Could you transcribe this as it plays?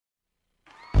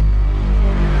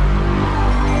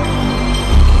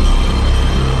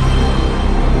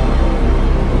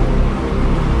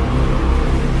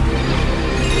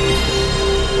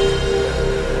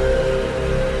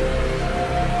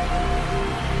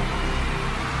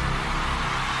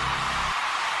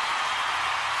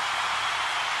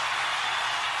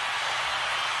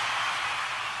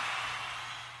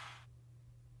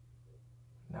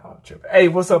Hey,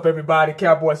 what's up, everybody?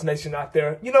 Cowboys Nation out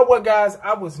there. You know what, guys?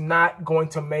 I was not going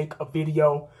to make a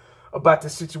video about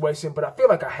this situation, but I feel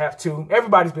like I have to.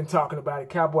 Everybody's been talking about it,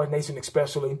 Cowboys Nation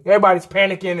especially. Everybody's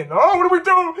panicking and, oh, what do we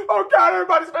do? Oh, God,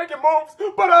 everybody's making moves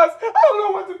but us. I don't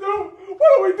know what to do.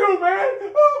 What do we do,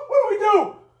 man? Oh, what do we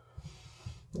do?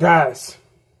 Guys,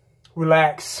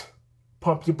 relax.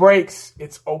 Pump your brakes.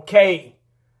 It's okay.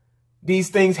 These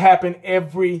things happen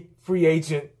every free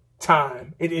agent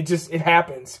time. It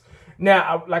happens.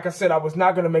 Now, like I said, I was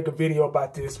not going to make a video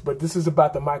about this, but this is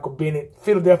about the Michael Bennett,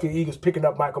 Philadelphia Eagles picking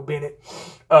up Michael Bennett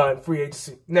in free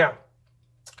agency. Now,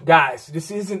 guys, this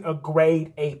isn't a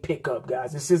grade A pickup,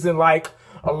 guys. This isn't like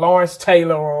a Lawrence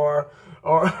Taylor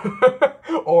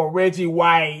or Reggie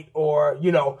White or,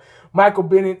 you know, Michael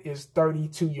Bennett is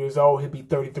 32 years old. He'll be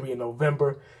 33 in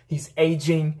November. He's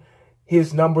aging.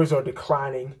 His numbers are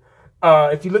declining.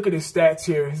 If you look at his stats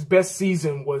here, his best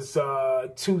season was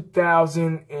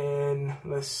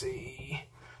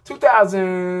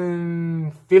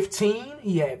 2015.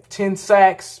 He had 10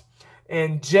 sacks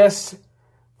and just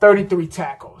 33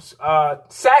 tackles.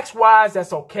 Sacks-wise,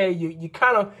 that's okay. You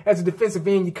kind of, as a defensive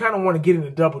end, you kind of want to get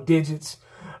into double digits.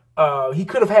 He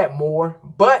could have had more,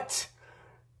 but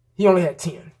he only had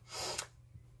 10.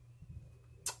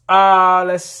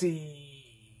 Let's see.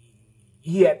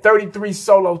 He had 33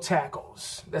 solo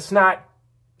tackles. That's not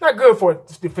good for a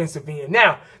defensive end.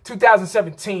 Now,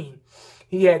 2017,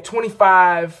 he had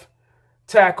 25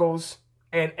 tackles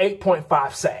and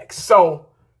 8.5 sacks. So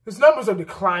his numbers are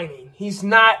declining. He's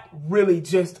not really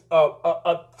just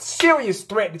a serious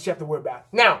threat that you have to worry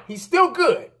about. Now, he's still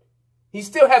good. He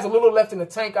still has a little left in the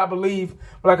tank, I believe.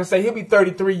 But like I say, he'll be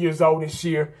 33 years old this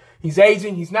year. He's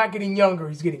aging. He's not getting younger.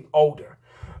 He's getting older.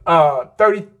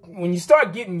 When you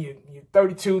start getting your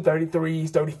 32,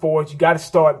 33s, 34s, you got to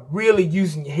start really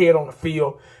using your head on the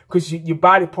field because your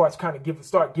body parts kind of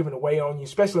start giving away on you,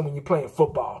 especially when you're playing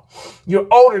football. You're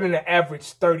older than the average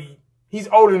 30. He's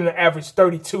older than the average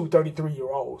 32,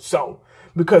 33-year-old. So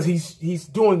because he's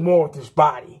doing more with his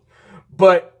body.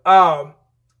 But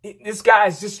this guy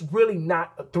is just really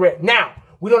not a threat. Now,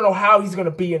 we don't know how he's going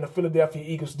to be in the Philadelphia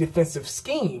Eagles defensive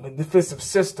scheme and defensive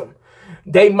system.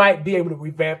 They might be able to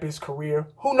revamp his career.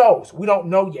 Who knows? We don't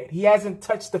know yet. He hasn't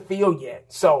touched the field yet.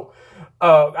 So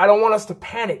I don't want us to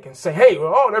panic and say, hey,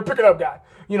 oh, they're picking up guys.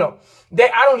 You know,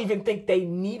 I don't even think they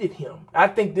needed him. I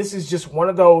think this is just one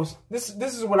of those. This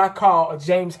is what I call a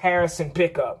James Harrison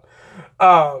pickup.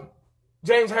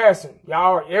 James Harrison,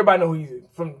 everybody know who he is,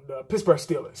 from the Pittsburgh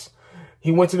Steelers.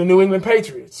 He went to the New England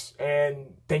Patriots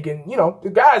and thinking, you know, the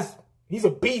guy's, he's a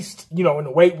beast, you know, in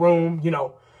the weight room, you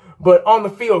know. But on the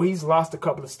field, he's lost a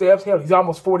couple of steps. Hell, he's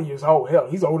almost 40 years old. Hell,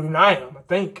 he's older than I am, I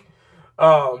think.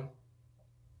 I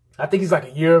think he's like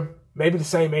a year, maybe the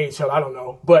same age. Hell, I don't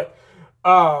know. But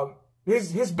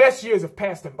his best years have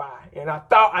passed him by. And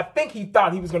I think he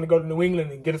thought he was going to go to New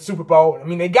England and get a Super Bowl. I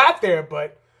mean, they got there,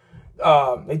 but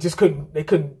they just couldn't,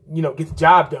 you know, get the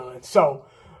job done. So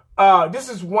this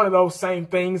is one of those same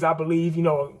things, I believe, you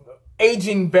know,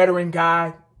 aging veteran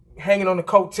guy hanging on the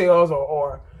coattails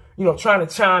or you know, trying to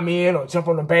chime in or jump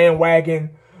on the bandwagon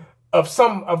of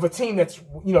a team that's,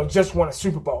 you know, just won a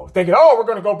Super Bowl, thinking, oh, we're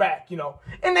going to go back, you know,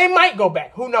 and they might go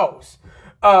back. Who knows?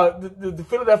 The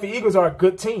Philadelphia Eagles are a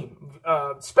good team,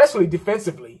 especially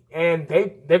defensively, and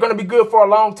they're going to be good for a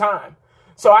long time.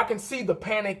 So I can see the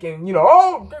panic and, you know,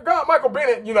 oh, God, Michael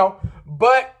Bennett, you know,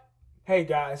 but hey,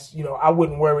 guys, you know, I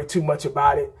wouldn't worry too much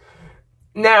about it.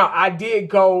 Now, I did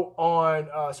go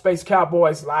on Space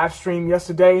Cowboys live stream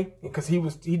yesterday because he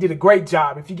did a great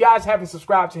job. If you guys haven't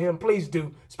subscribed to him, please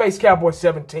do. Space Cowboys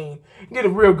 17. He did a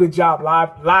real good job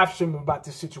live streaming about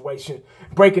this situation,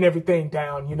 breaking everything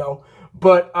down, you know.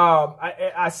 But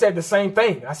I said the same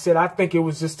thing. I said I think it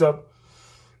was just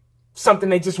something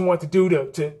they just wanted to do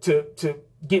to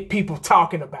get people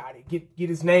talking about it, get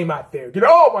his name out there.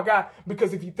 Oh my God!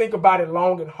 Because if you think about it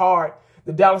long and hard,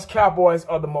 the Dallas Cowboys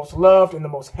are the most loved and the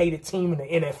most hated team in the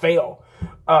NFL.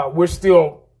 We're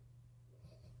still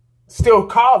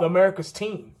called America's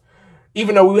team,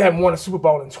 even though we haven't won a Super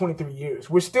Bowl in 23 years.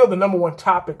 We're still the #1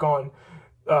 topic on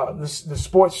the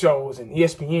sports shows and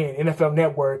ESPN, NFL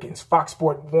Network, and Fox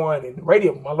Sports 1 and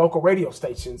radio, my local radio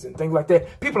stations and things like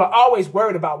that. People are always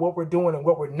worried about what we're doing and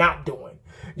what we're not doing.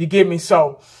 You get me?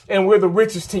 So, and we're the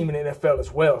richest team in the NFL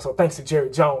as well. So thanks to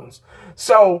Jerry Jones.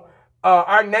 So,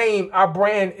 our name, our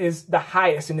brand is the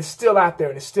highest, and it's still out there,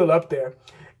 and it's still up there.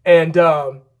 And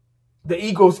the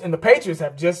Eagles and the Patriots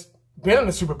have just been in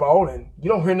the Super Bowl, and you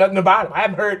don't hear nothing about them. I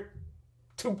haven't heard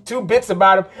two bits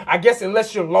about them, I guess,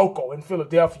 unless you're local in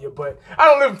Philadelphia. But I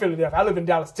don't live in Philadelphia. I live in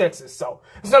Dallas, Texas, so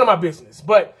it's none of my business.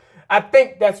 But I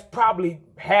think that's probably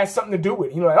has something to do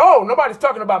with it. You know, like, oh, nobody's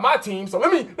talking about my team, so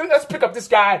let's pick up this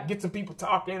guy and get some people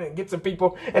talking and get some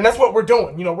people, and that's what we're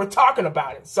doing. You know, we're talking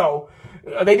about it. So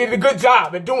they did a good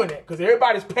job at doing it because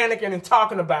everybody's panicking and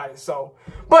talking about it. So,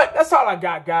 but that's all I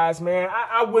got, guys, man.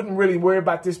 I wouldn't really worry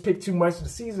about this pick too much. The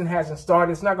season hasn't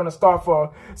started. It's not going to start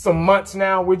for some months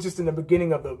now. We're just in the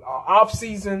beginning of the off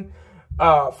season,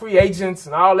 free agents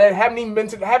and all that. Haven't even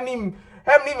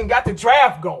got the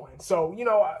draft going. So, you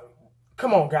know,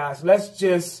 come on, guys. Let's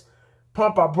just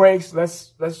pump our brakes.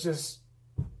 Let's just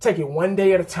take it one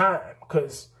day at a time,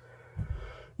 because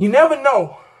you never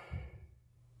know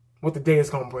what the day is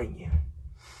going to bring you.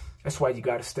 That's why you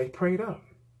got to stay prayed up.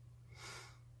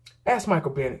 Ask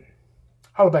Michael Bennett.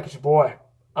 Holla back at your boy.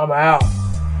 I'm out.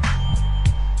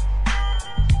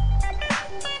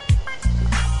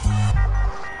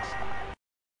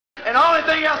 And the only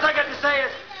thing else I got to say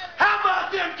is,